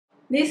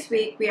This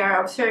week, we are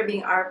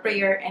observing our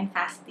prayer and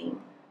fasting.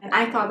 And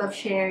I thought of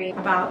sharing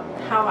about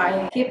how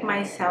I keep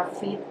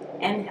myself fit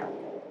and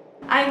healthy.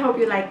 I hope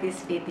you like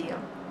this video.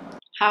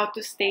 How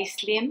to stay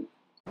slim?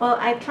 Well,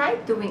 I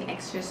tried doing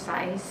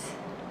exercise,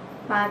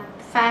 but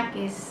fact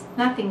is,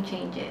 nothing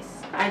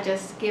changes. I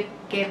just keep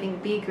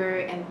getting bigger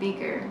and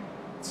bigger.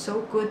 It's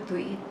so good to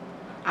eat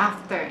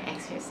after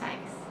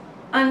exercise.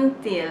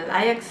 Until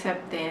I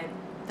accepted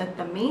that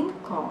the main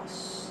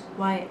cause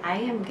why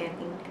I am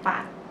getting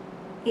fat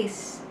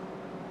is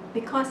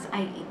because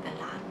I eat a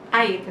lot.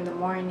 I eat in the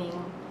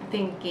morning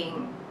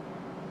thinking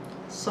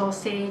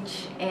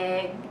sausage,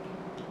 egg,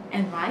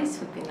 and rice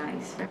would be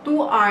nice.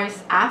 2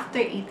 hours after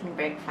eating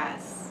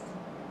breakfast,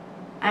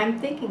 I'm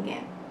thinking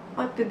it,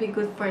 what would be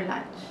good for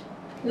lunch?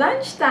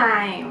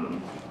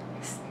 Lunchtime!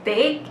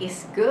 Steak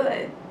is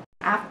good.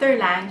 After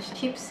lunch,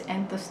 chips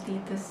and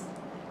tostitos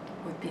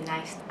would be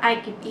nice. I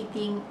keep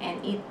eating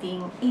and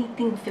eating.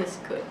 Eating feels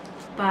good.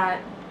 But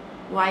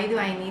why do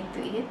I need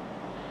to eat?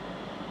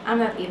 I'm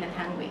not even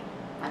hungry,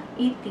 but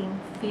eating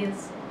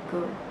feels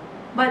good.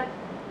 But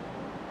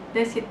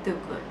does it do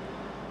good?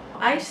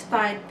 I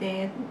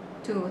started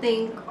to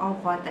think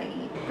of what I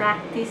eat,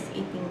 practice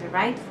eating the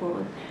right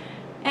food,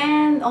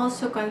 and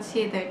also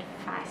considered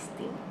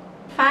fasting.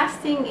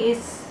 Fasting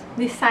is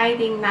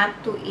deciding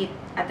not to eat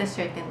at a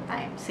certain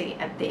time, say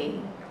a day,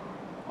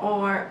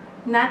 or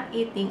not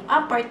eating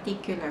a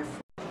particular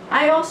food.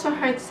 I also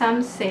heard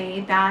some say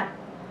that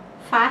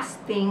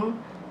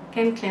fasting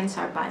can cleanse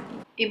our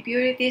body.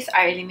 Impurities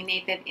are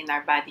eliminated in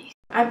our bodies.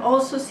 I've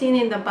also seen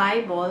in the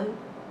Bible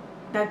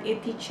that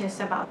it teaches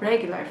about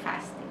regular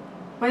fasting.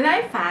 When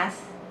I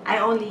fast, I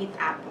only eat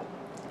apple.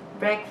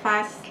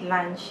 Breakfast,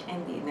 lunch,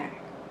 and dinner.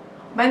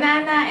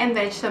 Banana and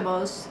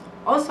vegetables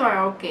also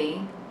are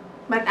okay,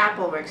 but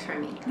apple works for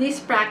me. This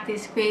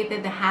practice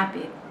created the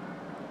habit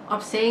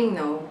of saying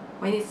no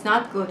when it's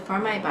not good for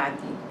my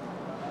body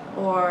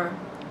or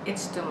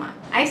it's too much.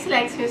 I still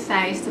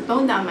exercise to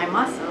tone down my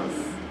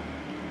muscles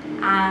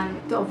and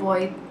to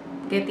avoid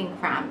getting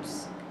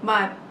cramps,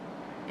 but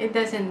it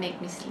doesn't make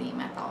me slim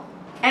at all.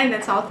 And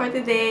that's all for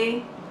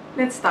today.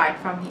 Let's start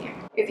from here.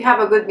 If you have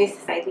a good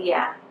business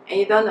idea and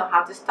you don't know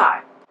how to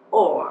start,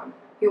 or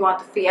you want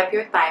to free up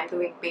your time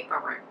doing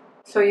paperwork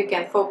so you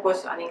can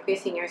focus on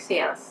increasing your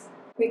sales,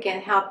 we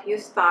can help you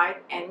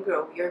start and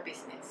grow your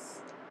business.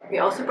 We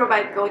also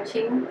provide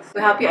coaching to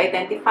help you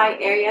identify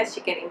areas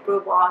you can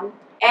improve on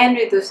and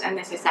reduce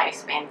unnecessary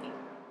spending.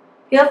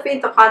 Feel free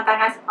to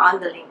contact us on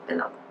the link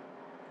below.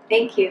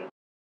 Thank you.